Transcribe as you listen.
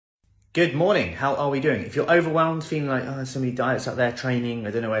Good morning. How are we doing? If you're overwhelmed, feeling like, oh, there's so many diets out there, training,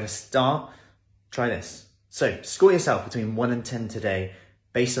 I don't know where to start, try this. So score yourself between 1 and 10 today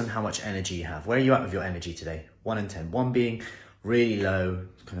based on how much energy you have. Where are you at with your energy today? 1 and 10. 1 being really low,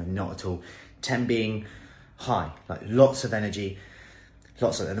 kind of not at all. 10 being high, like lots of energy,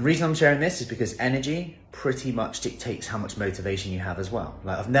 And the reason I'm sharing this is because energy pretty much dictates how much motivation you have as well.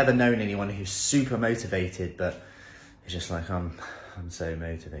 Like, I've never known anyone who's super motivated, but it's just like, I'm so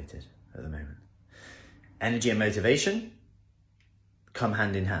motivated at the moment. Energy and motivation come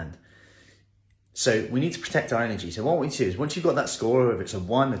hand in hand. So we need to protect our energy. So what we do is, once you've got that score, whether it's a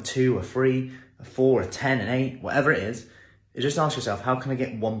 1, a 2, a 3, a 4, a 10, an 8, whatever it is, you just ask yourself, how can I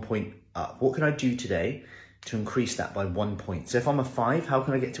get 1 point up? What can I do today to increase that by 1 point? So if I'm a 5, how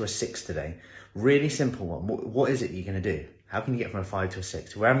can I get to a 6 today? Really simple one. What is it you're going to do? How can you get from a 5 to a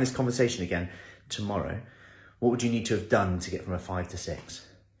 6? We're having this conversation again tomorrow. What would you need to have done to get from a 5 to 6?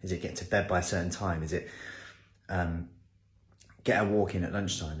 Is it get to bed by a certain time? Is it get a walk in at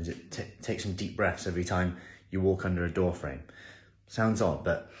lunchtime? Is it take some deep breaths every time you walk under a door frame? Sounds odd,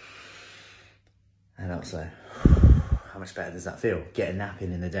 but and also, how much better does that feel? Get a nap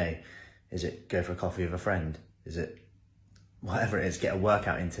in the day. Is it go for a coffee with a friend? Is it whatever it is, get a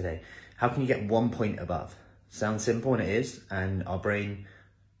workout in today? How can you get 1 point above? Sounds simple, and it is, and our brain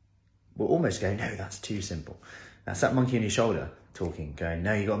will almost go, no, that's too simple. That's that monkey on your shoulder talking, going,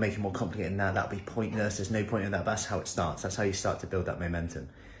 no, you got to make it more complicated than that. That'll be pointless. There's no point in that. But that's how it starts. That's how you start to build that momentum.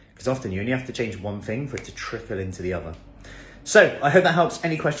 Because often you only have to change one thing for it to trickle into the other. So I hope that helps.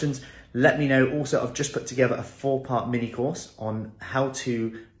 Any questions, let me know. Also, I've just put together a 4-part mini course on how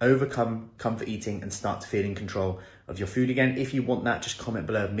to overcome comfort eating and start to feel in control of your food again. If you want that, just comment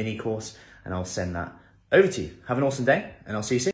below mini course and I'll send that over to you. Have an awesome day and I'll see you soon.